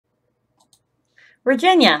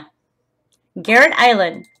Virginia, Garrett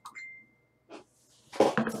Island.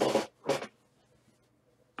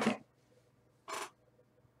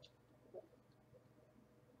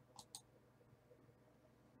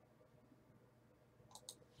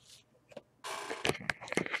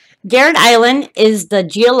 Garrett Island is the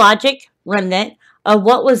geologic remnant of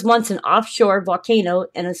what was once an offshore volcano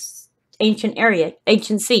in an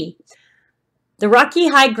ancient sea. The rocky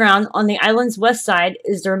high ground on the island's west side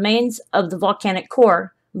is the remains of the volcanic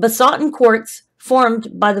core. Basalt and quartz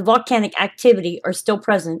formed by the volcanic activity are still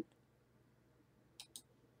present.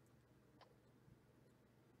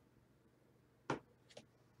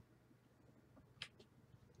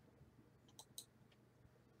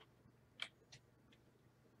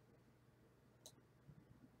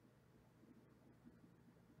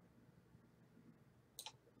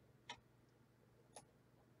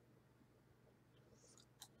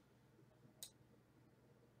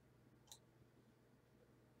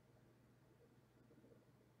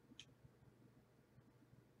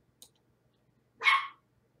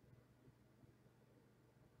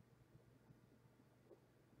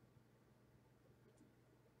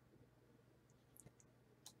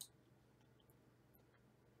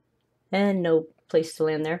 And no place to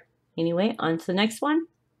land there. Anyway, on to the next one.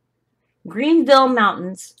 Greenville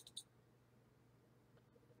Mountains.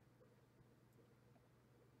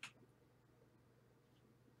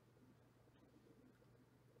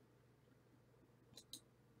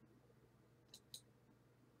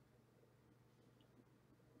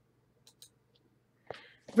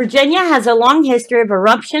 Virginia has a long history of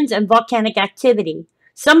eruptions and volcanic activity.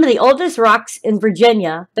 Some of the oldest rocks in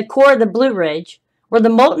Virginia, the core of the Blue Ridge, were the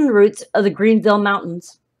molten roots of the Greenville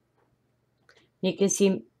Mountains. You can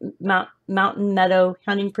see Mountain Meadow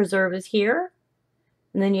Hunting Preserve is here.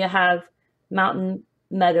 And then you have Mountain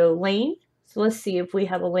Meadow Lane. So let's see if we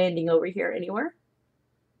have a landing over here anywhere.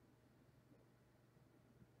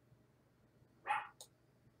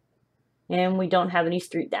 And we don't have any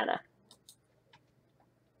street data.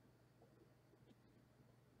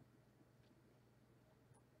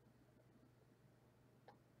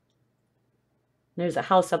 There's a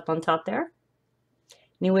house up on top there.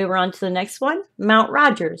 Anyway, we're on to the next one, Mount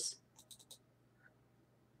Rogers.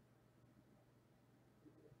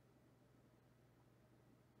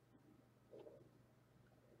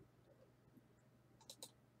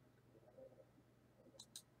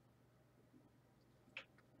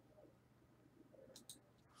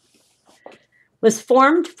 Was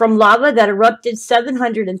formed from lava that erupted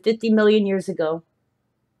 750 million years ago.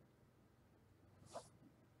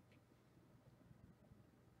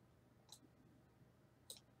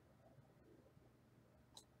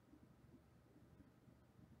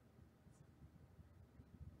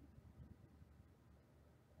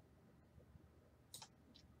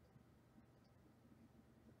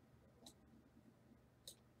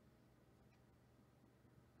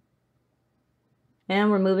 And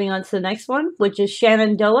we're moving on to the next one, which is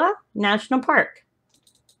Shenandoah National Park.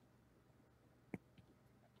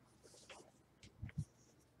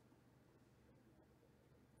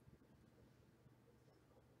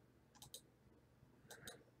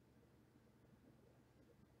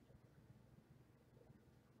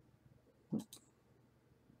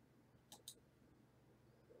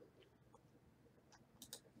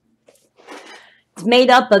 It's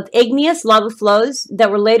made up of igneous lava flows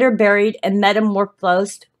that were later buried and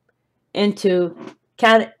metamorphosed into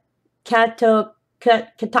catoctin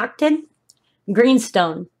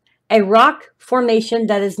greenstone, a rock formation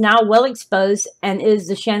that is now well exposed and is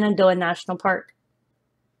the Shenandoah National Park.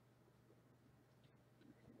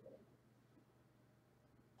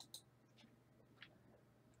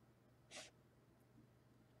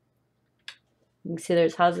 You can see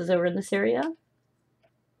there's houses over in this area.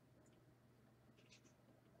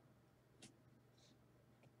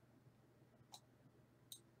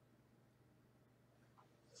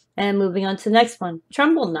 And moving on to the next one,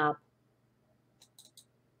 Trumbull Knob.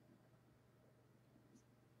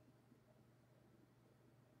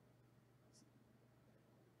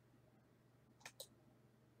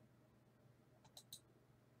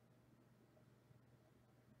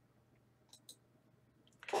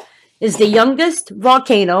 Is the youngest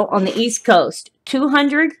volcano on the East Coast,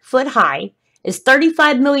 200 foot high, is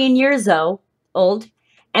 35 million years old,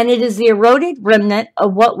 and it is the eroded remnant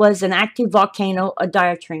of what was an active volcano, a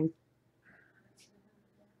diatreme.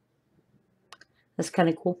 That's kind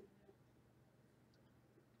of cool.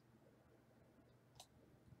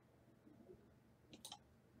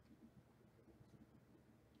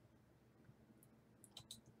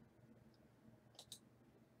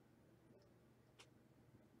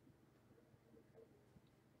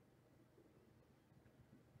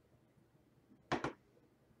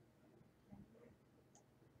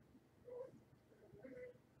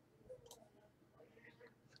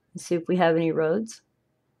 Let's see if we have any roads.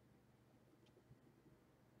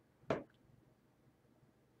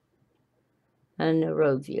 And no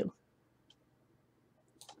road view.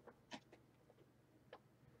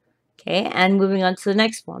 Okay, and moving on to the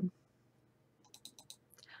next one.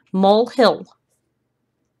 Molehill.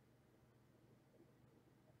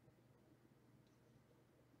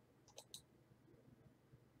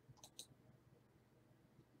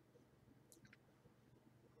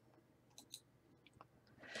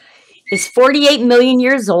 Is 48 million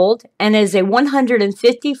years old and is a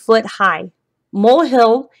 150-foot high.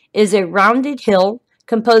 Molehill is a rounded hill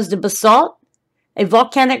composed of basalt, a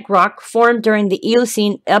volcanic rock formed during the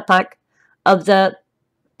Eocene epoch of the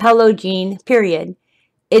Paleogene period.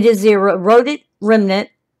 It is the eroded remnant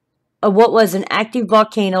of what was an active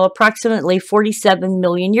volcano approximately 47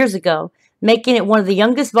 million years ago, making it one of the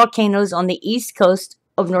youngest volcanoes on the east coast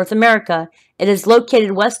of North America. It is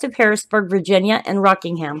located west of Harrisburg, Virginia, and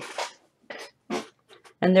Rockingham.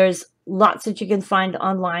 And there's lots that you can find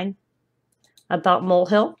online about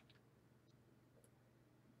Molehill.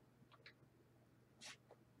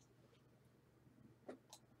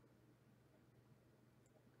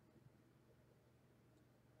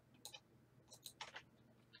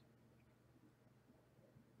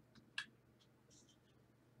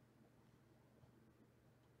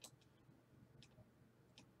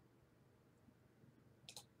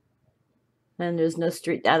 And there's no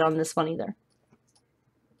street data on this one either.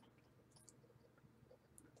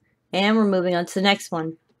 And we're moving on to the next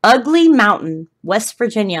one. Ugly Mountain, West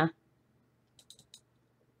Virginia.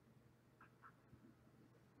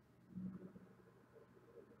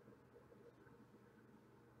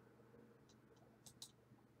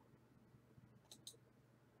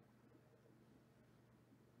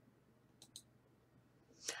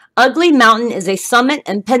 Ugly Mountain is a summit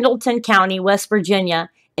in Pendleton County, West Virginia,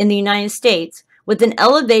 in the United States, with an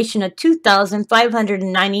elevation of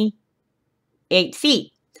 2,598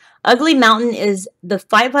 feet. Ugly Mountain is the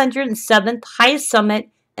 507th highest summit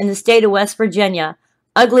in the state of West Virginia.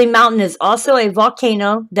 Ugly Mountain is also a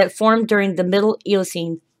volcano that formed during the Middle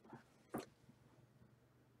Eocene.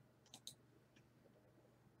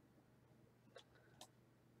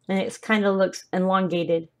 And it kind of looks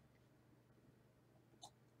elongated.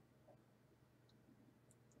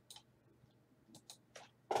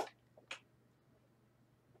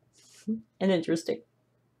 And interesting.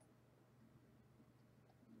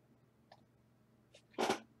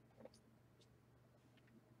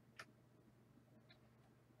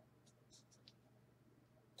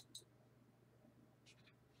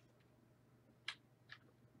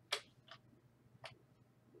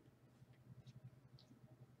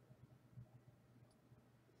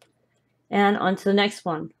 And on to the next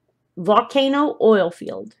one. Volcano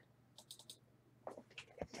Oilfield.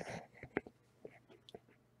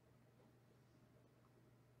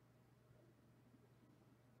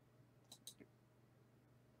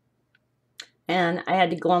 And I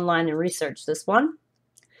had to go online and research this one.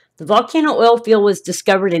 The Volcano Oilfield was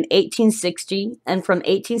discovered in 1860, and from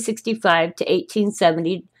 1865 to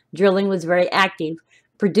 1870, drilling was very active,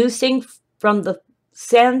 producing from the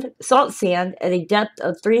salt sand at a depth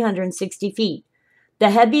of 360 feet.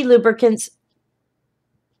 The heavy lubricants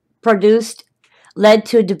produced led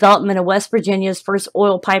to a development of West Virginia's first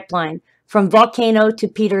oil pipeline from Volcano to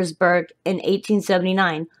Petersburg in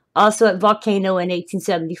 1879. Also at Volcano in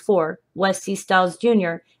 1874, West C. Stiles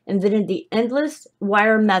Jr. invented the endless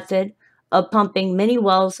wire method of pumping many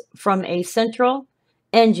wells from a central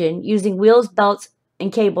engine using wheels, belts,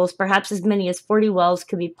 and cables. Perhaps as many as 40 wells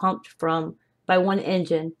could be pumped from by one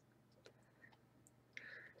engine.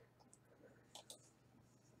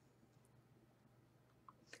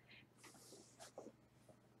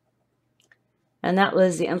 And that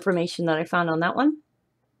was the information that I found on that one.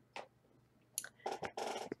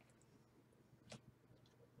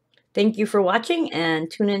 Thank you for watching, and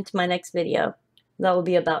tune in to my next video. That will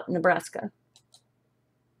be about Nebraska.